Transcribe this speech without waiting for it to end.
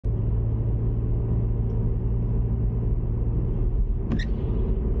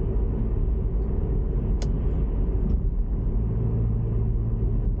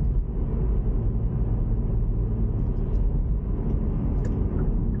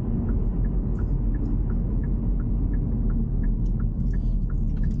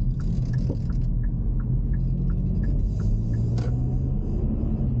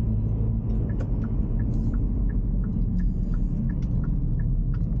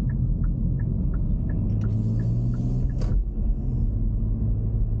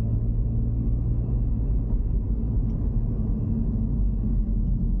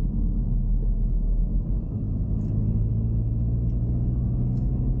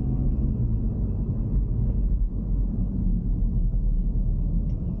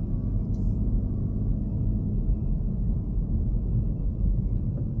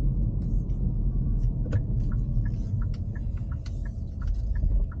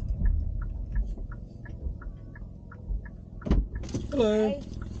Hello. Hey.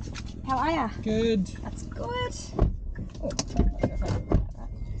 How are ya? Good. That's good. Oh,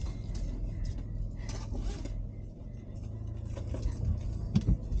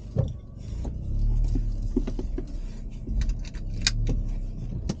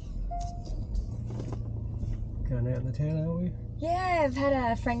 Going out in the town, are we? yeah, I've had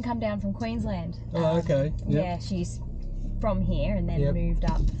a friend come down from Queensland. Oh, okay. Yep. Yeah, she's from here and then Yep. moved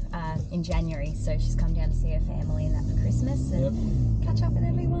up in January, so she's come down to see her family and that for Christmas and catch up with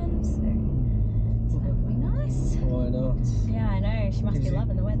everyone. So that'll be nice. Why not? Yeah, I know. She must be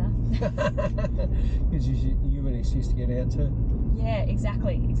loving the weather. Gives you an excuse to get out too. Yeah,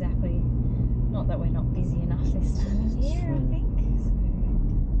 exactly. Not that we're not busy enough this time of year, I think.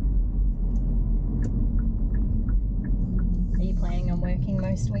 Are you planning on working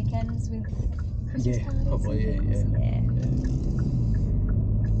most weekends with Christmas parties? Probably, yeah.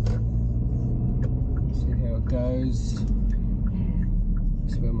 See how it goes. Yeah.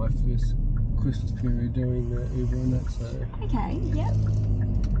 Spent my first Christmas period doing the Uber and that, so. Okay, yep.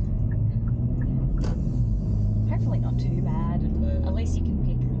 Hopefully not too bad. And at least you can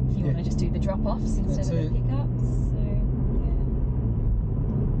pick if you want to just do the drop-offs instead of the pickups. So,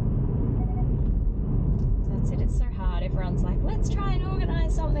 yeah. That's it. It's so hard. Everyone's like, let's try and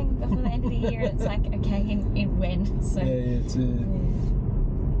organise something before the end of the year. It's like, okay, in when? So, Yeah, it's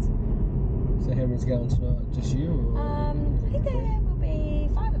So how many's going tonight? Just you? Or I think there will be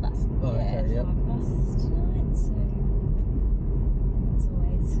 5 of us. Oh, okay, yep. 5 of us tonight. So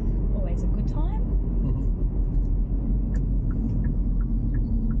it's always a good time.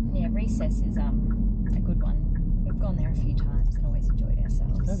 Yeah, recess is a good one. We've gone there a few times and always enjoyed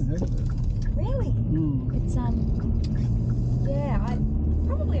ourselves. I haven't heard of it. Really? It's yeah, I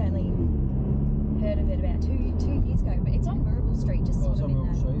probably only heard of it about two years ago, but it's on Murrible Street, just sort of in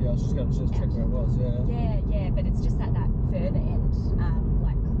that. Yeah, I was just going to check where it was. Yeah, but it's just at that further end,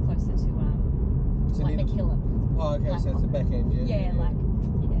 like closer to like McKillop. Oh, okay, so it's the back end, Yeah.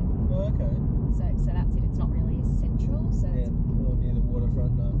 Oh, okay. So that's it. It's not really as central, so it's or near the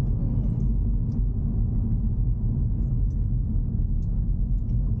waterfront, no.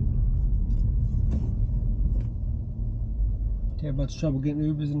 Do you have much trouble getting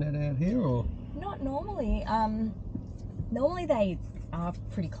Ubers and that out here, or? Not normally. Normally they are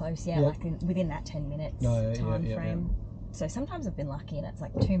pretty close, like within that 10 minutes time frame. Yeah. So sometimes I've been lucky and it's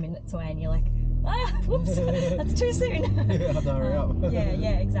like 2 minutes away and you're like, whoops, that's too soon. Yeah, hurry up.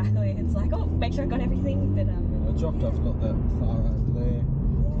 yeah, exactly. It's like, oh, make sure I got everything. But I dropped off not that far over there.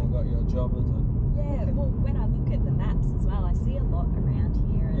 So I got your job, is it? Yeah, well, when I look at the maps as well, I see a lot around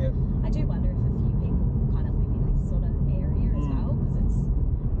here. And I do wonder if a few people kind of live in this sort of area as well, because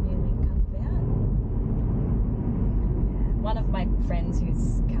it's really cut about. Yeah. One of my friends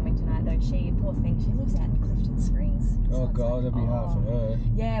who's coming tonight, though, poor thing, she lives out in Clifton Springs. Oh God, that'd be hard for her.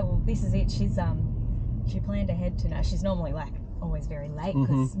 Yeah, well, this is it. She's she planned ahead tonight. She's normally like always very late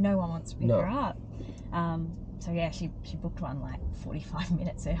because no one wants to pick her up. So yeah, she booked one like 45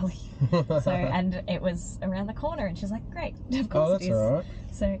 minutes early. So and it was around the corner, and she's like, great, of course it is. All right.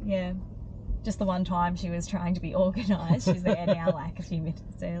 So yeah, just the one time she was trying to be organised. She's there now like a few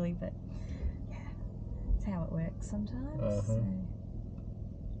minutes early, but yeah, that's how it works sometimes. So.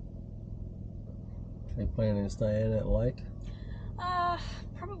 Are you planning to stay in it late?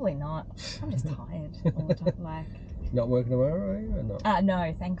 Probably not. I'm just tired all the time. Like, not working tomorrow, are you, or not?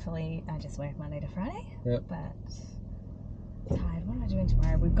 No, thankfully I just work Monday to Friday. Yep. But tired. What am I doing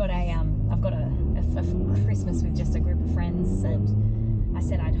tomorrow? We've got I've got a Christmas with just a group of friends, and I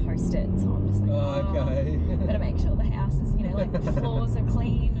said I'd host it, so I'm just like, okay. Better make sure the house is, like the floors are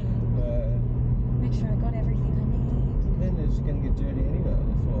clean and make sure I got everything I need. Then it's going to get dirty anyway on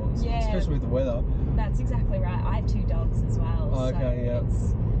the floors. Yeah. Especially with the weather. That's exactly right. I have 2 dogs as well.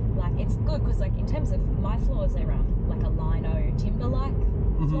 It's good because like in terms of my floors, they're like a lino timber like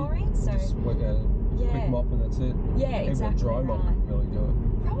flooring. So just quick mop and that's it. Yeah, exactly. Dry mop could really do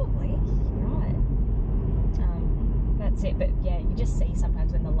it. Probably, right. That's it. But yeah, you just see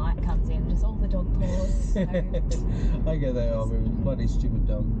sometimes when the light comes in, just all the dog paws. So. I get that. I mean, bloody stupid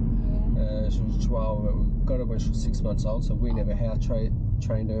dog. Yeah. She was a Chihuahua, but we got her when she was 6 months old, so we never house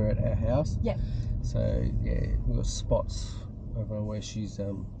trained her at our house. Yeah. So yeah, we got spots over where she's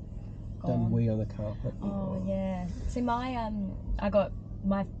done wee on the carpet. Oh yeah. See, I got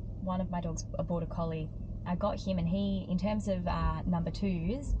one of my dogs, a border collie. I got him, and he, in terms of number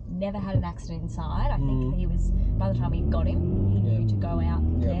 2s, never had an accident inside. I think he was, by the time we got him, he knew to go out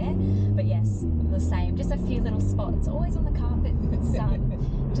there. But yes, the same, just a few little spots, always on the carpet,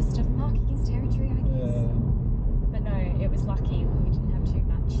 just marking his territory, I guess. But no, it was lucky we didn't have too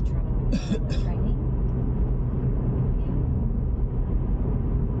much trouble with training.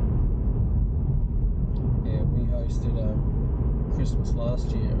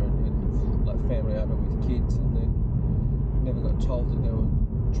 there were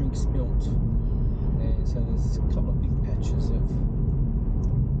drinks spilt, and so there's a couple of big patches of.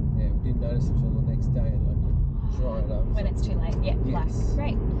 Yeah, we didn't notice it until the next day, and like dry it up. When it's too late, yeah. Yes. Like,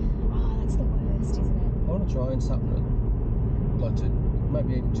 great. Oh, that's the worst, isn't it? I want to try and something like to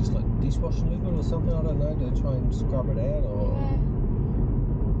maybe even just like dishwashing liquid or something. I don't know, to try and scrub it out, or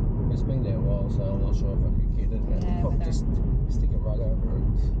it's been there a while, so I'm not sure if I could get it. Yeah, Probably just stick a rug over it.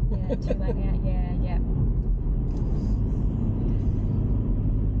 Yeah, too late now. Yeah.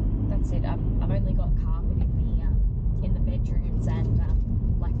 That's it. I've only got carpet in the bedrooms and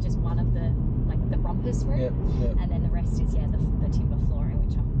like just one of the the rumpus room, Yep. and then the rest is the timber flooring,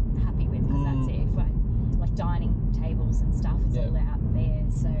 which I'm happy with because that's it. If like dining tables and stuff, it's all out there,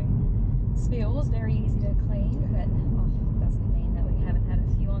 so spills very easy to clean, but doesn't mean that we haven't had a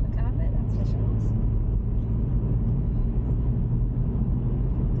few on the carpet. That's for sure.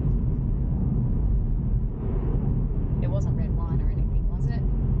 It wasn't red wine or anything, was it?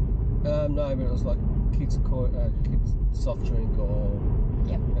 No, but it was like kids soft drink, or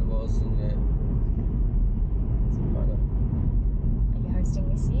it was, and Are you hosting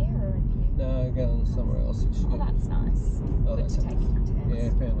this year, or have you? No, going somewhere else this year. Oh, that's nice. Oh, Good that's to take it in turns. Yeah,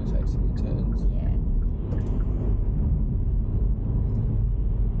 family takes it in turns. Yeah.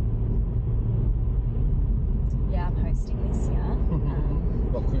 Yeah, I'm hosting this year.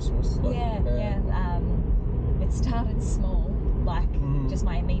 Well, Christmas. Like, it started small, like just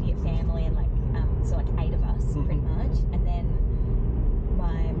my immediate family and so 8 of us pretty much, and then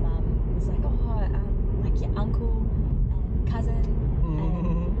my mum was like, like your uncle and cousin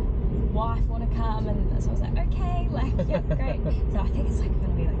and wife want to come, and so I was like, okay, great. So I think it's going to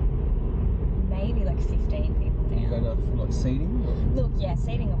be maybe 15 people now. You got enough for seating? Or? Look, yeah,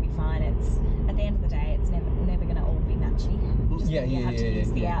 seating will be fine. It's at the end of the day, it's never going to all be matchy. You have to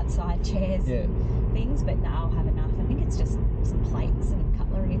use the outside chairs and things, but now I'll have enough. I think it's just some plates and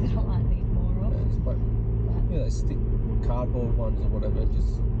cutlery that I might need more of. Those stick cardboard ones or whatever,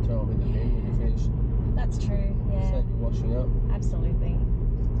 just throw them in the bin when you're finished. That's true, yeah. Save you washing up. Absolutely.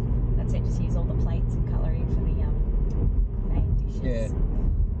 That's it, just use all the plates and cutlery for the main dishes. Yeah.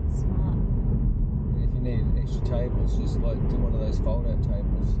 Smart. And if you need extra tables, just do one of those fold-out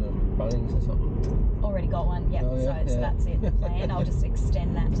tables from Bunnings or something. Already got one, yep. So that's it, the plan. I'll just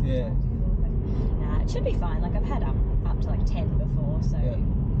extend that to the table. But, nah, it should be fine. I've had up to 10 before, so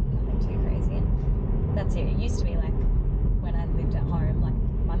nothing too crazy. And that's it. It used to be when I lived at home,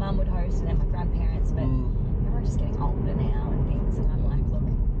 my mum would host and then my grandparents, but we're just getting older now and things, and I'm like, look,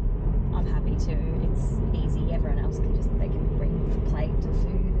 I'm happy to. It's easy. Everyone else they can bring the plate of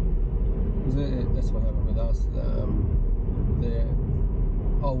food. That's what happened with us. The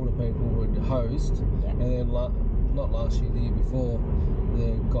older people would host, and then not last year, the year before,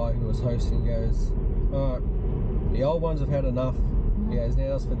 the guy who was hosting goes, all right, the old ones have had enough. He goes,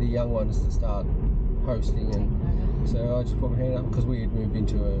 now it's for the young ones to start hosting, and so I just put my hand up because we had moved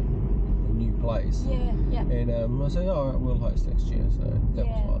into a new place. And I said, all right, we'll host next year. So that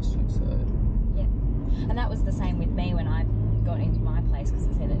was last year. So and that was the same with me when I got into my place because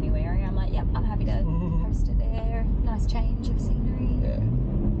it's in a new area. I'm like, yep, I'm happy to host it there. Nice change of scenery. Yeah.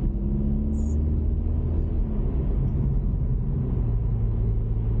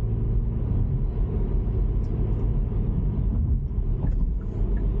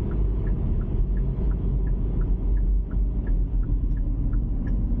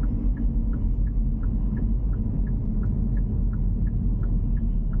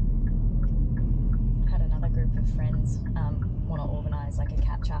 Friends want to organise a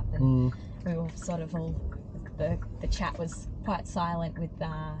catch up, and we were sort of all the chat was quite silent with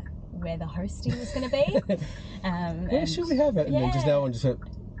where the hosting was going to be. Where should we have it? And then just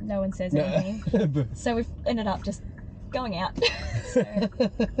no one says anything. So we've ended up just going out. So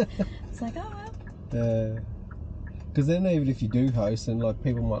it's like, oh well. Because then even if you do host, and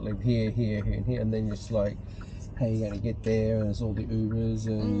people might live here, and here, and then just how are you going to get there, and it's all the Ubers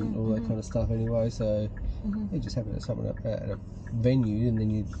and all that kind of stuff anyway. So you just have it at something at a venue, and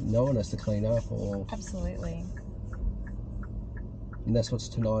then no one has to clean up or. Absolutely. And that's what's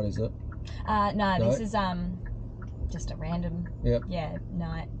tonight, is it? No, this is just a random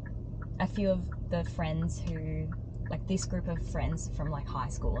night. A few of the friends who this group of friends from high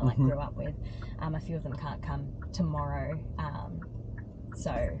school and grew up with, a few of them can't come tomorrow.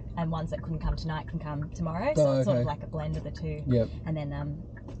 So, and ones that couldn't come tonight can come tomorrow. So it's sort of a blend of the two. Yep. And then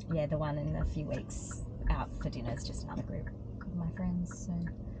the one in a few weeks out for dinner is just another group of my friends. So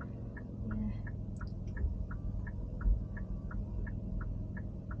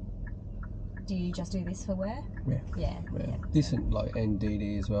do you just do this for work? Yeah. Yeah. This and like and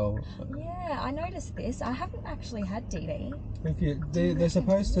DiDi as well. So. Yeah, I noticed this. I haven't actually had DiDi. They're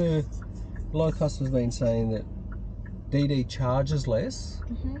supposed to. A lot of customers have been saying that DiDi charges less,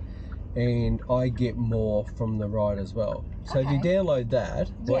 and I get more from the ride as well. So if you download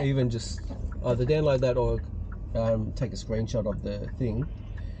that, or even just either download that or take a screenshot of the thing,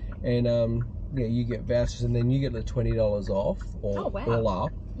 and yeah, you get vouchers, and then you get the $20 off, or all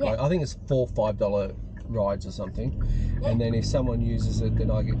up. Like, I think it's $4 or $5 rides or something, and then if someone uses it,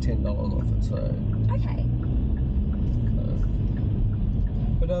 then I get $10 off it. So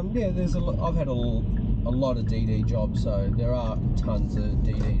but yeah, there's I've had a lot of DiDi jobs, so there are tons of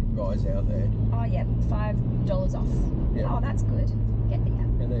DiDi rides out there. Oh yeah, $5 off. Yeah. Oh, that's good. Get the app.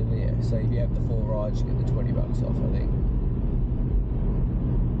 And then yeah, so if you have the 4 rides, you get the $20 off, I think.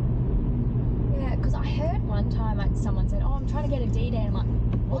 Yeah, because I heard one time someone said, "Oh, I'm trying to get a DiDi," and I'm like,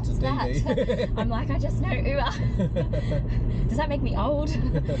 "What's that?" I'm like, "I just know Uber." Does that make me old?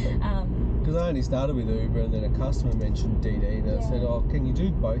 Because I only started with Uber, and then a customer mentioned DiDi, and I said, "Oh, can you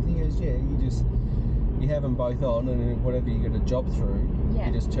do both?" He goes, "Yeah, you have them both on, and then whatever you get a job through,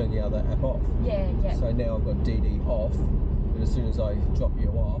 you just turn the other app off." Yeah. So now I've got DiDi off, but as soon as I drop you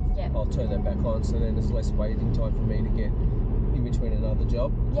off, I'll turn that back on. So then there's less waiting time for me to get in between another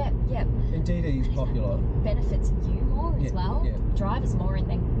job. And DiDi is popular. Benefits you more as well. Drivers more and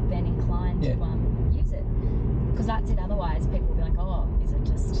then inclined to use it. Because that's it. Otherwise, people will be like, "Oh, is it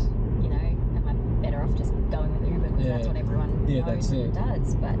just, am I better off just going with Uber because that's what everyone knows and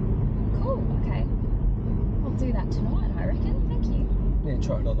does?" But cool. Okay, I'll do that tonight, I reckon. Thank you. Yeah,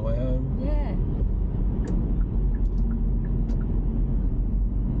 try it on the way home. Yeah.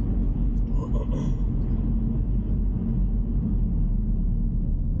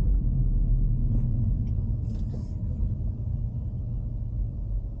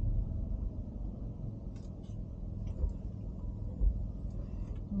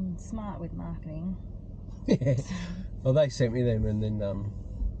 Smart with marketing. Yeah. Well, they sent me them, and then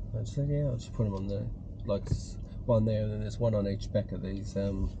I said, "Yeah, I'll just put them on the one there, and then there's one on each back of these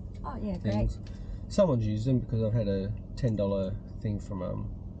oh yeah, things." Great. Someone's used them because I've had a $10 thing from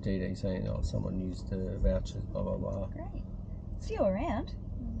DiDi saying, "Oh, someone used the vouchers, blah blah blah." Great. See you around.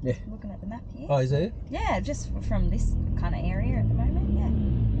 Yeah. Looking at the map here. Oh, is there? Yeah, just from this kind of area at the moment. Yeah.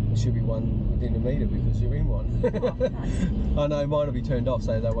 There should be one within a metre because you're in one. Oh, nice. I know mine will be turned off,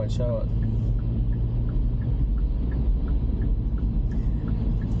 so they won't show it.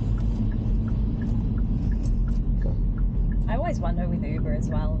 I always wonder with Uber as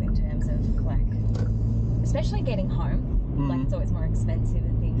well in terms of especially getting home. It's always more expensive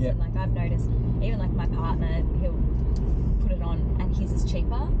and things. And I've noticed, even my partner, he'll put it on and his is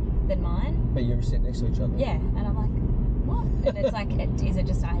cheaper than mine. But you're sitting next to each other. Yeah, and I'm like, what? And it's is it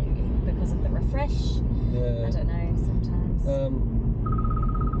just because of the refresh? Yeah. I don't know. Sometimes. Don't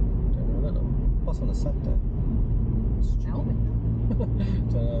know that. What's on a Saturday? Melbourne.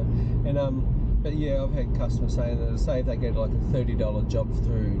 Don't know. And but yeah, I've had customers saying that say if they get like a $30 job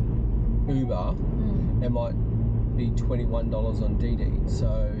through Uber, it might be $21 on DiDi.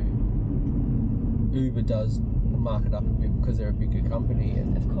 So Uber does mark it up a bit because they're a bigger company,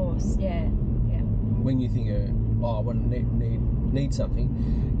 and of course, yeah. When you think of I want to need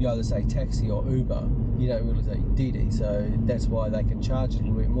something, you either say taxi or Uber. You don't really say DiDi, so that's why they can charge a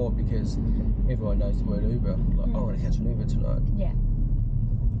little bit more because everyone knows the word Uber. Like, I want to catch an Uber tonight. Yeah.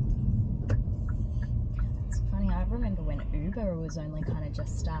 It's funny. I remember when Uber was only kind of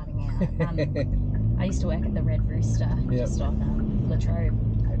just starting out. I used to work at the Red Rooster just on Latrobe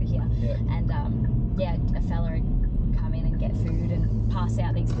over here, and a fella would come in and get food and pass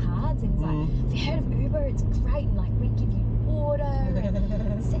out these cards, and he's like, "Have you heard of Uber? It's great, and we give you water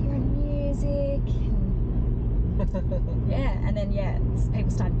and set your own music." And then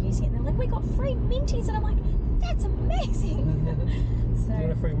people started using it, and they're like, "We got free minties," and I'm like, "That's amazing." So, you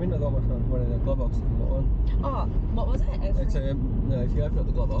want a free mint? I got one of the glove boxes. Got one. Oh, what was it? It's no. If you open up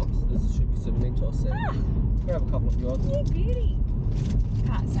the glove box, there should be some Mentos there. Grab a couple if you want. Yeah, beauty.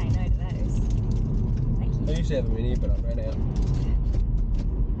 Can't say no to those. Thank you. I used to have them in here, but I ran out.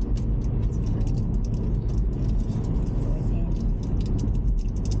 It's always handy.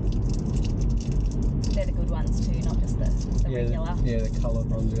 They're the good ones too, not just the regular. Yeah, the coloured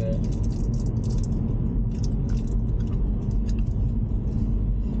ones,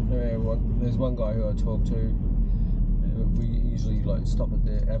 There's one guy who I talk to. We usually stop at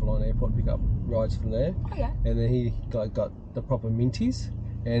the Avalon Airport, pick up rides from there. Oh yeah. And then he got the proper minties,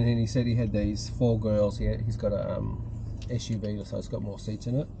 and then he said he had these 4 girls. He's got a SUV, so it's got more seats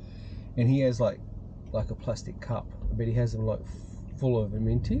in it, and he has like a plastic cup, but he has them full of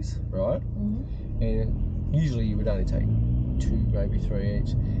minties, right? Mm-hmm. And usually you would only take 2, maybe 3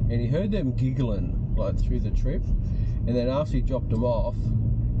 each. And he heard them giggling like through the trip. And then after he dropped them off,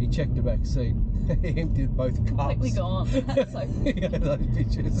 he checked the back seat. He emptied both cups. Completely gone. That's so funny. Yeah, those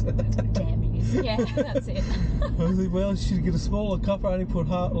pictures. Damn news. Yeah, that's it. I was like, well, you should get a smaller cup, only put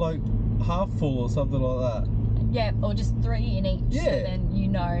half full or something like that. Yeah, or just 3 in each. Yeah. So then you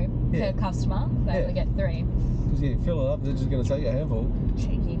know per customer they only get 3. Because you fill it up, they're just going to take a handful.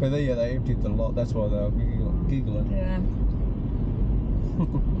 Cheeky. But they emptied the lot. That's why they were giggling. Yeah.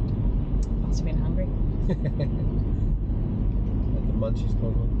 Must have been hungry. At the munchies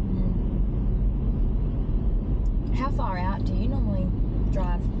probably. How far out do you normally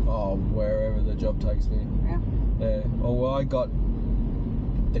drive? Oh, wherever the job takes me. Yeah. Yeah. Oh, well, I got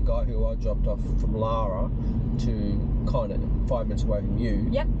the guy who I dropped off from Lara to kind of 5 minutes away from you.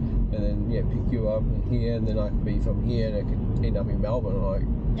 Yep. And then pick you up here, and then I could be from here, and I could end up in Melbourne. Like,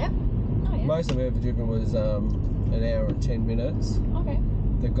 Yep. Oh yeah. most I've ever driven was an hour and 10 minutes. Okay.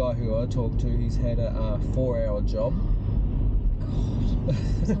 The guy who I talked to, he's had a 4-hour job. God.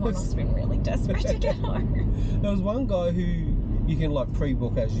 Someone must have been really desperate to get home. There was one guy who you can like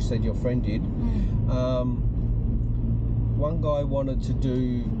pre-book, as you said your friend did. One guy wanted to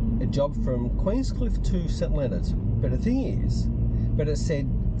do a job from Queenscliff to St Leonard's, but the thing is, it said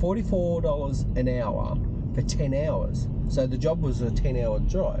 $44 an hour for 10 hours. So the job was a 10-hour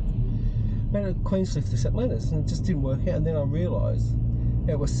drive. But at Queenscliff to St Leonard's, and it just didn't work out. And then I realised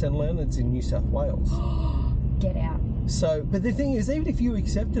it was St Leonard's in New South Wales. Get out. So, but the thing is, even if you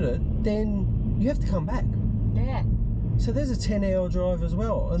accepted it, then you have to come back. Yeah. So there's a 10-hour drive as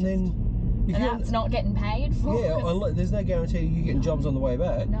well, and then if And that's not getting paid for. yeah, there's no guarantee you getting jobs on the way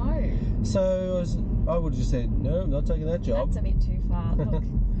back. No. So I would have just said no, I'm not taking that job. That's a bit too far. Look.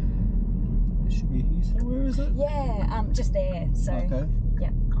 It should be here somewhere, is it? Yeah, just there. So Okay.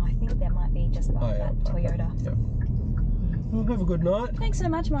 yeah, I think there might be just by that Toyota. Okay. Yep. Well, have a good night. Thanks so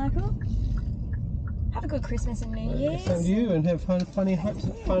much, Michael. Have a good Christmas and New Year's. Thank you, and have fun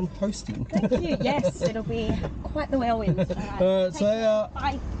hosting. Thank you. Yes, it'll be quite the whirlwind. All right, see ya.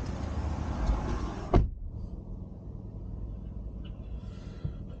 Bye.